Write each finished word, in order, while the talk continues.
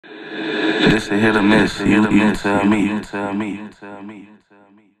This a hit or miss. You tell me. You tell me. You tell me.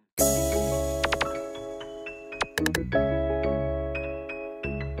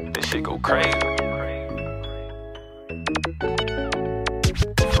 This shit go crazy.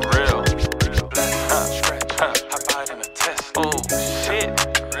 For real. Oh shit.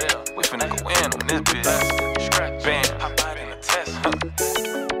 We finna go in on this bitch. Bandz.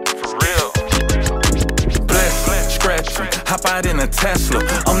 For real. Bless, scratch, hop out in a Tesla.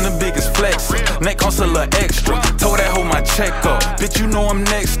 I'm the biggest Flexa. Neck costs a little extra. Told that hoe my check up. Bitch, you know I'm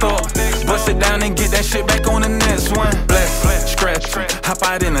next up. Bust it down and get that shit back on the next one. Bless, scratch, hop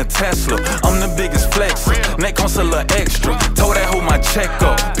out in a Tesla. I'm the biggest Flexa. Neck costs a little extra. Told that hoe my check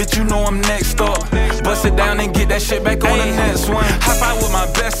up. Bitch, you know I'm next up. Bust it down and get that shit back on the next one. Hop out with my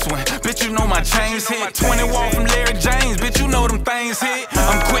best one. Bitch, you know my chains hit. 20 wall from Larry James. Bitch, you know them things hit.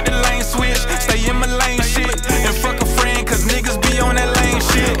 I'm quit the lane switch. Stay in my lane shit. And fuck a friend, cause niggas be on that lane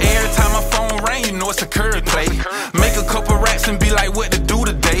shit. Every time my phone ring, you know it's a curve play. Make a couple racks and be like, what to do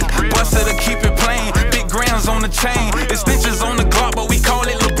today? Bust it or keep it plain. Big grams on the chain. Extensions on the Glock, but we call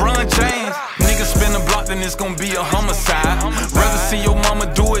it LeBron James. Niggas spin the block, then it's gonna be a homicide. Rather see your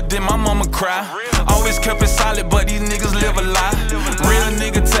mama do it than my mama cry. Always kept it solid, but these niggas live a lie. Real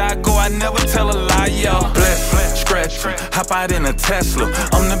nigga till I go, I never tell a lie, yo. Bless, scratch, hop out in a Tesla.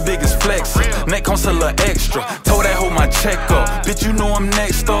 I'm the biggest Flex. Neck costs a little extra. Told that hoe my check up. Bitch, you know I'm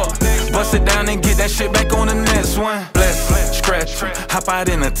next up. Bust it down and get that shit back on the next one. Bless, scratch, hop out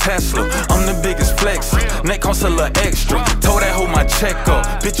in a Tesla. I'm the biggest Flex. Neck costs a little extra. Told that hoe my check up.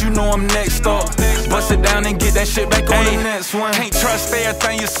 Bitch, you know I'm next up. Bust it down and get that shit back on the next one. Can't trust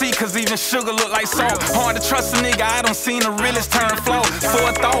everything you see, cause even sugar look like salt. Hard to trust a nigga, I done seen the realest turn flow.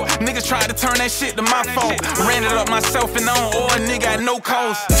 Forethought, niggas tried to turn that shit to my fault. Ran it up myself and on oil, nigga at no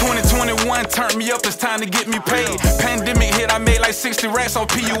cost. 2021 turned me up, it's time to get me paid. Pandemic hit, I made like 60 racks on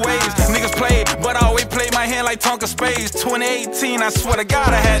PUAs. Niggas played, but I always played my hand like Tonka Spades. 2018, I swear to God,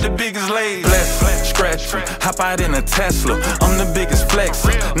 I had the biggest lays. Bless, scratch, hop out in a Tesla. I'm the biggest Flex.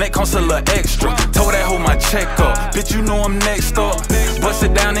 Neck costs a little extra. Told that hoe my check up. Bitch, you know I'm next up. Bust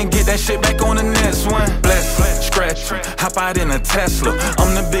it down and get that shit back on the next one. Bless, scratch, hop out in a Tesla.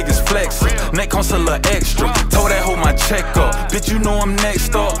 I'm the biggest Flex. Neck costs a little extra. Told that hoe my check up. Bitch, you know I'm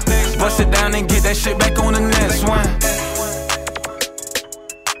next up. Bust it down and get that shit back on the next one.